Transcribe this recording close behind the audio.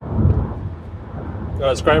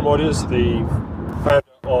It's Graham Rogers, the founder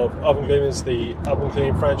of Oven Cleaners, the oven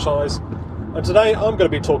cleaning franchise, and today I'm going to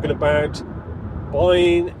be talking about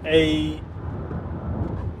buying a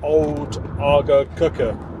old AGA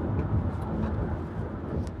cooker.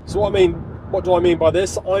 So what do I mean by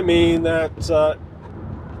this? I mean that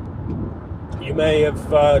you may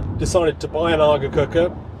have decided to buy an AGA cooker,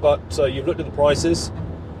 but you've looked at the prices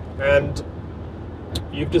and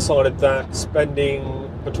you've decided that spending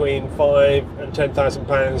between £5,000 and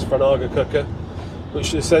 £10,000 for an AGA cooker,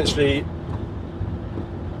 which essentially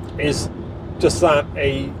is just that,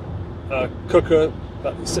 a cooker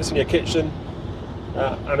that sits in your kitchen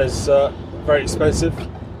and is very expensive.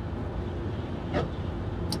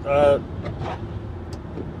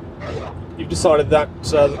 You've decided that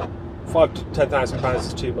 £5,000 to £10,000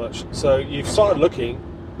 is too much, so you've started looking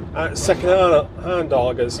at second-hand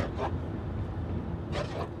AGAs.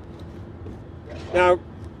 Now,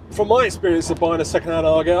 from my experience of buying a second-hand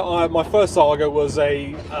AGA, my first AGA was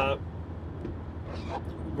a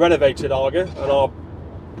renovated AGA, and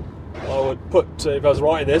I would put, if I was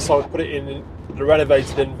writing this, I would put it in the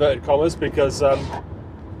renovated inverted commas, because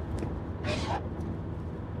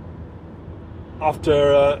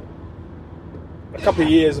after a couple of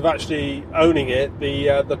years of actually owning it,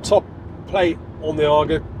 the top plate on the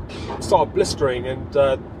AGA started blistering, and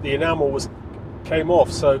the enamel came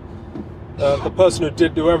off. So the person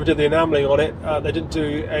whoever did the enamelling on it, they didn't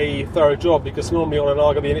do a thorough job, because normally on an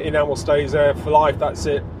AGA the enamel stays there for life. That's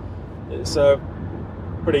it. It's a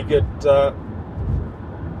pretty good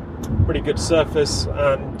surface,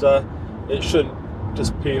 and it shouldn't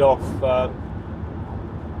just peel off.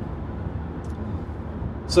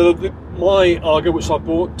 So my AGA, which I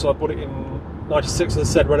bought it in '96, as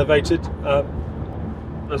I said, renovated.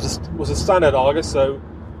 Was a standard AGA, so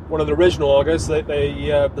one of the original AGAs.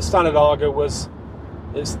 The standard AGA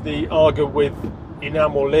it's the AGA with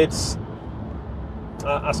enamel lids,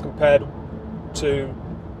 as compared to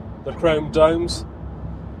the chrome domes.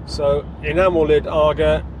 So enamel lid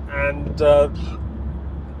AGA, and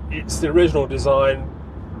it's the original design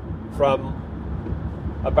from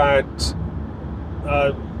about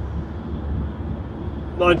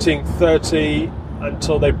 1930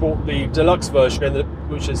 until they brought the deluxe version in,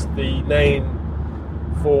 which is the name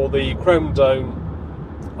for the chrome dome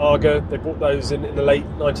AGA. They brought those in the late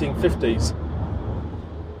 1950s.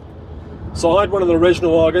 So I had one of the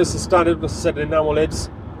original AGAs, the standard, as I said, enamel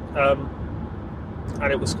lids, and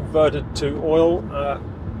it was converted to oil,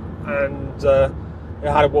 and it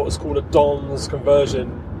had what was called a Don's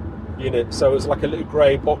conversion unit. So it was like a little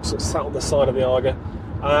grey box that sat on the side of the AGA,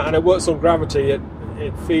 and it works on gravity. It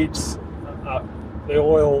feeds the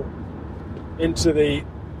oil into the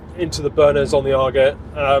burners on the AGA,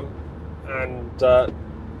 and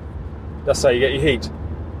that's how you get your heat.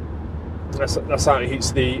 That's how it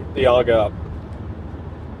heats the AGA up.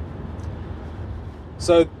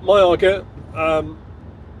 So my AGA,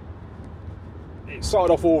 it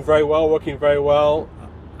started off all very well, working very well,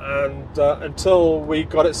 and until we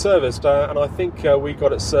got it serviced, and I think we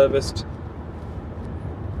got it serviced.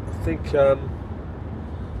 I think it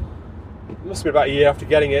must have been about a year after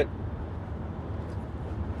getting it,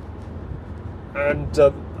 and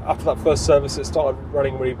after that first service, it started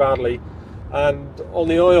running really badly. And on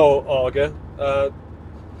the oil AGA,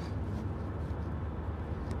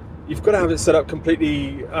 you've got to have it set up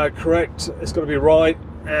completely correct. It's got to be right,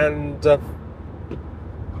 and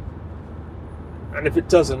if it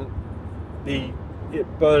doesn't,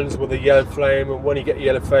 it burns with a yellow flame, and when you get a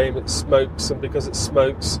yellow flame, it smokes, and because it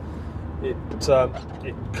smokes, it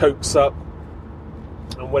coats up,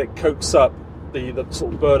 and when it coats up, the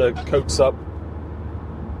sort of burner coats up,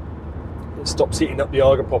 it stops heating up the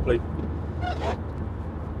AGA properly.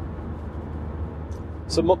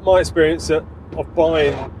 So my experience of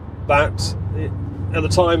buying that, at the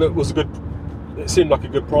time, it seemed like a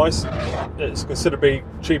good price. It's considerably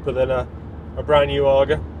cheaper than a brand new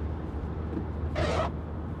AGA.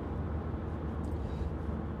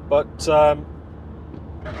 But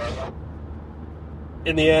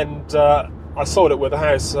in the end, I sold it with the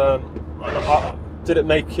house. Did it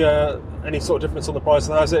make any sort of difference on the price of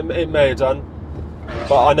the house? It may have done,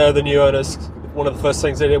 but I know the new owners, one of the first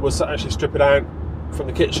things they did was actually strip it out from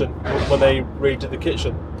the kitchen when they redid the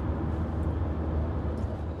kitchen.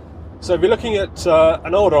 So if you're looking at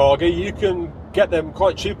an older AGA, you can get them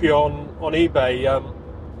quite cheaply on eBay.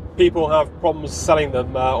 People have problems selling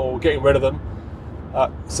them or getting rid of them,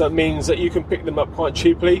 so it means that you can pick them up quite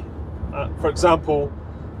cheaply. For example,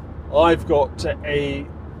 I've got a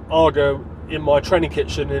AGA in my training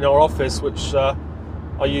kitchen in our office, which I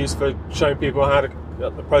use for showing people how to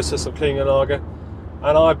the process of cleaning an AGA,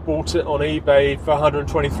 and I bought it on eBay for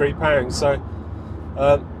 £123. So,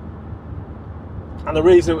 and the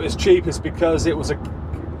reason it was cheap is because it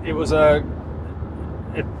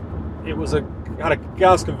had a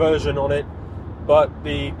gas conversion on it, but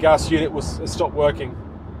the gas unit stopped working.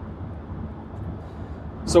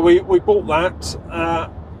 So we bought that,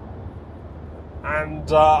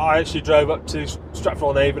 and I actually drove up to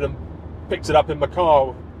Stratford-on-Avon and picked it up in my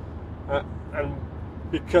car, and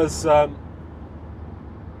because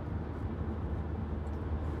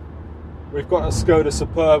we've got a Skoda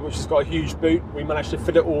Superb which has got a huge boot, we managed to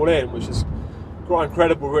fit it all in, which is quite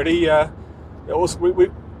incredible, really.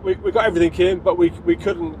 We got everything in, but we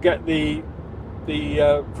couldn't get the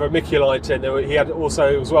vermiculite in. He had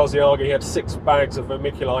also, as well as the AGA, he had 6 bags of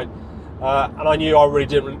vermiculite, and I knew I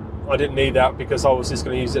didn't need that because I was just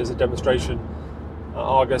going to use it as a demonstration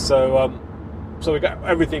AGA. So we got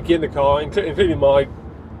everything in the car, including my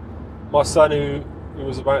son, who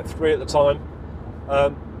was about 3 at the time.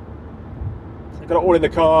 We got it all in the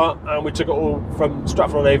car, and we took it all from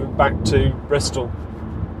Stratford-on-Avon back to Bristol.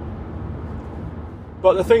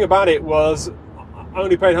 But the thing about it was, I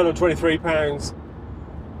only paid £123,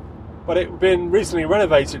 but it had been recently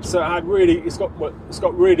renovated, so it's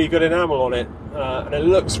got really good enamel on it, and it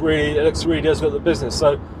really does fit the business.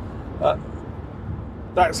 So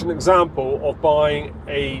that's an example of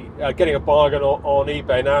getting a bargain on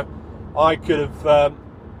eBay. Now, I could have,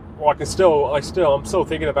 I'm still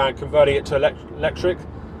thinking about converting it to electric.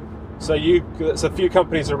 So there's a few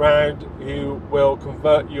companies around who will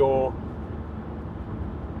convert your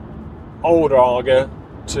older AGA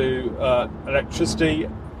to electricity.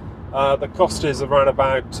 The cost is around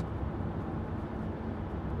about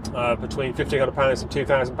between £1,500 and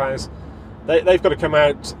 £2,000. They've got to come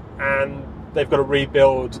out and they've got to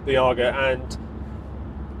rebuild the AGA, and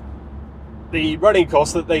the running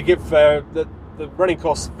costs that they give the running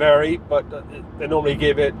costs vary, but they normally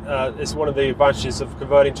give it. It's one of the advantages of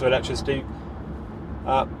converting to electricity,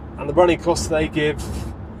 and the running costs they give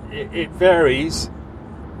it varies.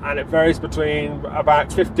 And it varies between about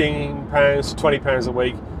 £15 to £20 a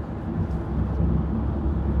week.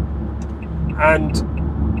 And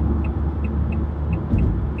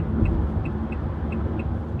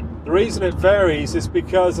the reason it varies is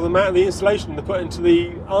because of the amount of the insulation they put into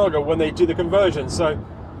the AGA when they do the conversion. So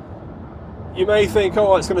you may think,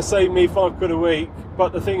 oh, it's going to save me £5 a week,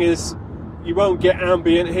 but the thing is, you won't get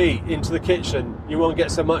ambient heat into the kitchen. You won't get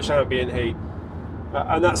so much ambient heat.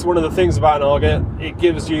 And that's one of the things about an AGA. It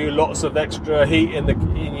gives you lots of extra heat in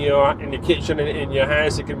your kitchen and in your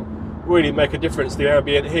house. It can really make a difference, the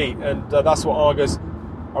ambient heat, and that's what AGAs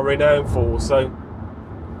are renowned for. So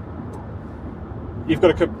you've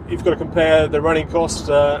got to compare the running cost.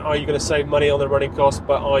 Are you going to save money on the running cost,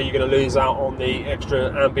 but are you going to lose out on the extra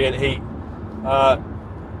ambient heat?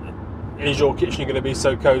 Is your kitchen going to be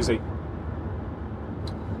so cozy?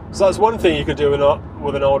 So that's one thing you could do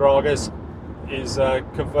with an older AGA is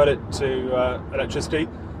convert it to electricity,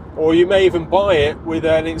 or you may even buy it with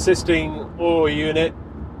an existing oil unit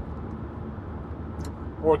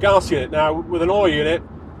or a gas unit. Now, with an oil unit,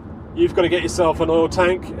 you've got to get yourself an oil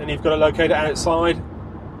tank, and you've got to locate it outside.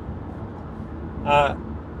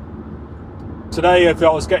 Today, if I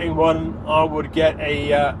was getting one, I would get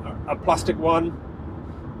a plastic one,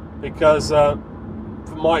 because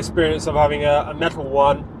from my experience of having a metal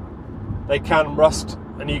one, they can rust,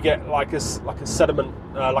 and you get like a sediment,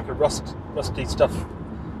 like a rusty stuff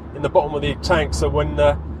in the bottom of the tank. So when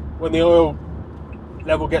the oil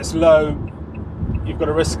level gets low, you've got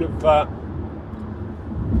a risk of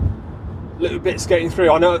little bits getting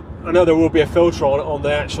through. I know there will be a filter on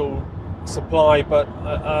the actual supply, but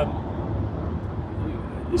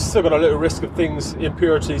you've still got a little risk of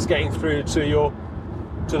impurities getting through to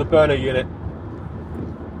the burner unit.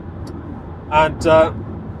 And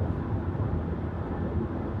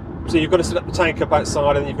so you've got to set up the tank up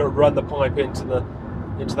outside, and you've got to run the pipe into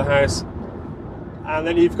the house, and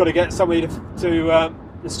then you've got to get somebody to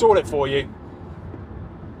install it for you.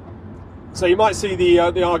 So you might see the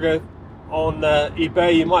AGA on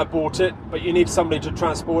eBay. You might have bought it, but you need somebody to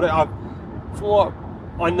transport it. From what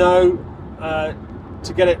I know,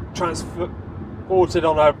 to get it transported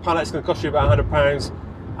on a pallet, it's going to cost you about £100,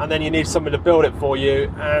 and then you need somebody to build it for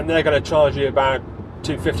you, and they're going to charge you about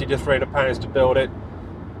 £250 to £300 to build it.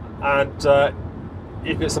 And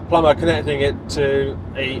if it's a plumber connecting it to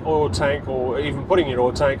a oil tank, or even putting in an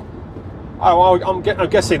oil tank, I'm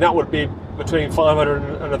guessing that would be between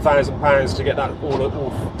 £500 and £1,000 to get that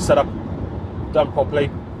all set up, done properly.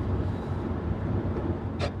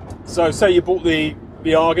 So say you bought the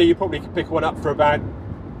AGA, you probably could pick one up for about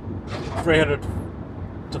 £300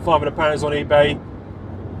 to £500 on eBay.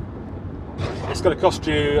 it's going to cost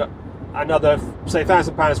you another, say,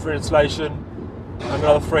 £1,000 for installation, and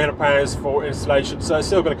another £300 for installation. So it's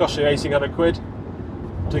still going to cost you 1,800 quid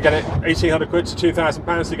to get it, 1,800 quid to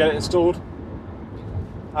 £2,000 to get it installed.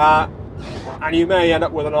 And you may end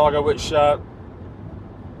up with an AGA which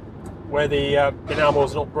where the enamel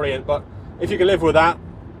is not brilliant, but if you can live with that,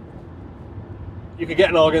 you can get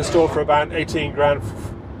an AGA installed for about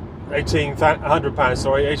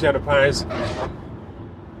 £1,800.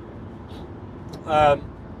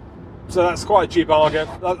 So that's quite a cheap AGA.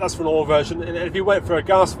 That's for an oil version. And if you went for a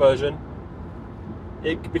gas version,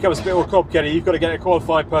 it becomes a bit more complicated. You've got to get a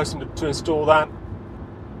qualified person to install that,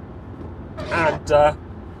 and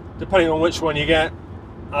depending on which one you get.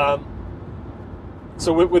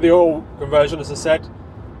 So with the oil conversion, as I said,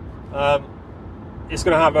 it's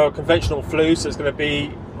going to have a conventional flue, so it's going to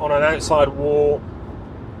be on an outside wall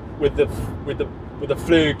with the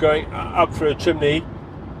flue going up through a chimney.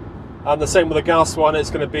 And the same with the gas one, it's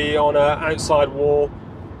going to be on an outside wall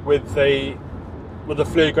with the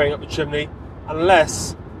flue going up the chimney,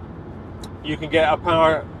 unless you can get a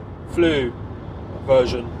power flue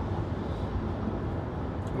version,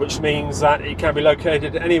 which means that it can be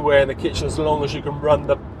located anywhere in the kitchen as long as you can run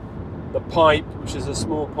the pipe, which is a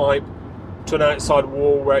small pipe, to an outside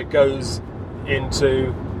wall where it goes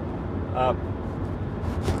into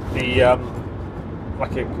the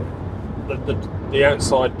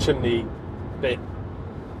outside chimney bit.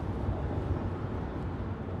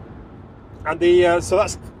 And so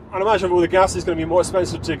that's, I'd imagine with the gas it's going to be more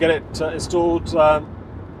expensive to get it installed,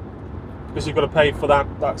 because you've got to pay for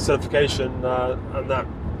that certification and that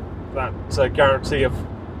guarantee of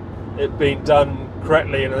it being done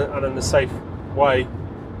correctly and in a safe way.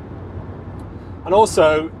 And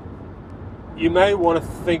also, you may want to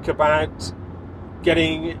think about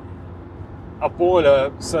getting a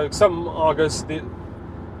boiler. So some AGAs,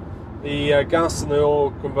 the gas and the oil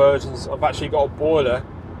conversions have actually got a boiler.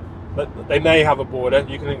 But they may have a boiler.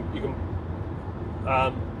 You can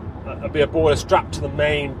be a boiler strapped to the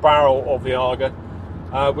main barrel of the AGA,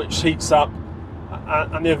 which heats up.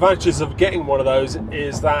 And the advantages of getting one of those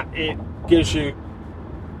is that it gives you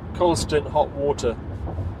constant hot water.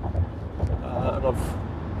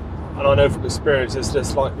 And I know from experience, it's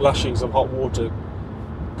just like lushings of hot water,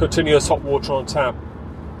 continuous hot water on tap.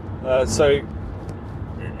 So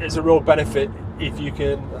it's a real benefit if you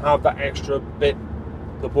can have that extra bit,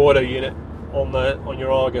 the boiler unit on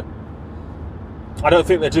your AGA. I don't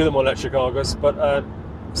think they do them on electric AGAs, but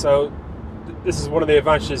so this is one of the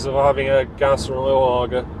advantages of having a gas or oil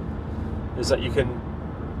AGA, is that you can,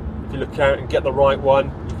 if you look out and get the right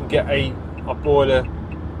one, you can get a boiler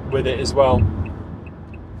with it as well.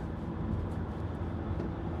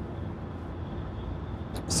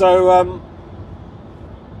 So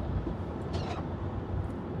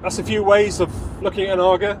that's a few ways of looking at an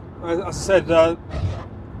AGA. As I said, the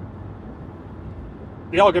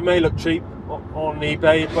AGA may look cheap on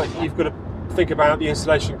eBay, but you've got to think about the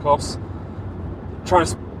installation costs,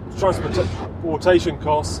 transportation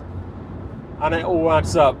costs, and it all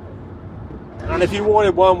adds up. And if you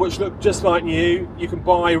wanted one which looked just like new, you can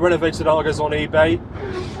buy renovated AGAs on eBay,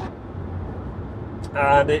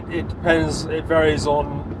 and it depends, it varies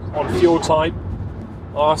on fuel type.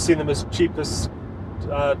 I've seen them as cheap as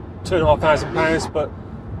 £2,500, but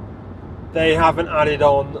they haven't added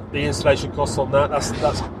on the installation costs on that. That's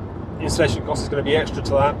the installation cost is going to be extra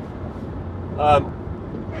to that.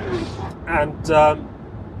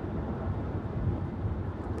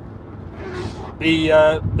 The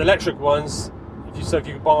electric ones, if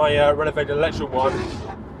you buy a renovated electric one,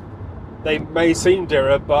 they may seem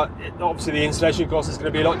dearer, but obviously the installation cost is going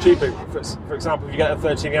to be a lot cheaper. For example, if you get a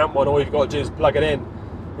 13 amp one, all you've got to do is plug it in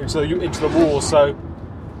into the wall. So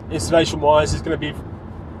installation wise, it's going to be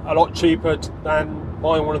a lot cheaper than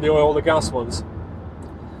buying one of the oil or the gas ones.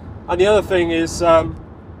 And the other thing is, so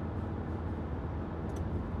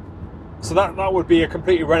that would be a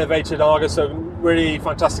completely renovated AGA, so really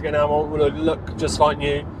fantastic enamel, will look just like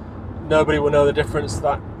new. Nobody will know the difference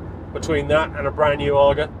between that and a brand new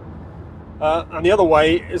AGA. And the other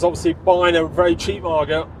way is obviously buying a very cheap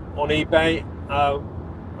AGA on eBay,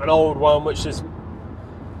 an old one which is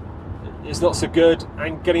not so good,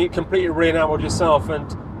 and getting it completely re-enameled yourself. And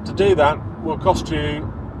to do that will cost you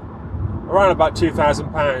around about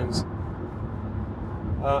 £2,000.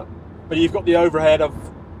 But you've got the overhead of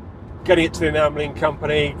getting it to the enamelling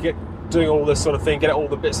company, doing all this sort of thing, get all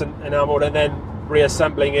the bits enameled, and then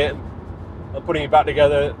reassembling it and putting it back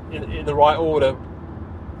together in the right order,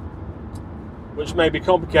 which may be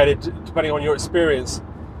complicated depending on your experience.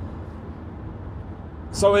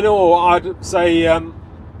 So in all, I'd say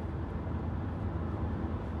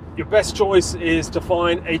your best choice is to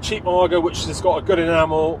find a cheap AGA which has got a good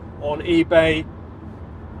enamel on eBay,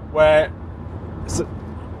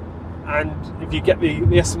 and if you get the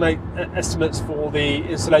estimates for the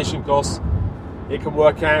installation costs, it can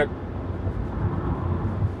work out.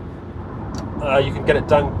 You can get it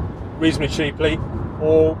done reasonably cheaply,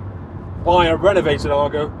 or buy a renovated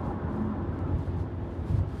AGA,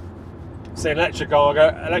 say an electric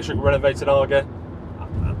renovated AGA,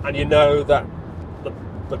 and you know that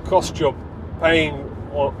the cost you're paying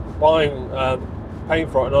for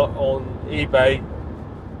it on eBay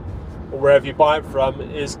or wherever you buy it from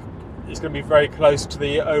is going to be very close to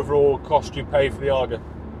the overall cost you pay for the AGA.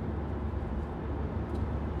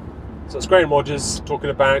 So it's Graham Rogers talking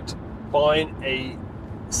about buying a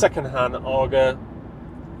second-hand AGA.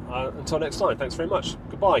 Until next time, thanks very much.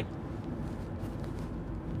 Goodbye.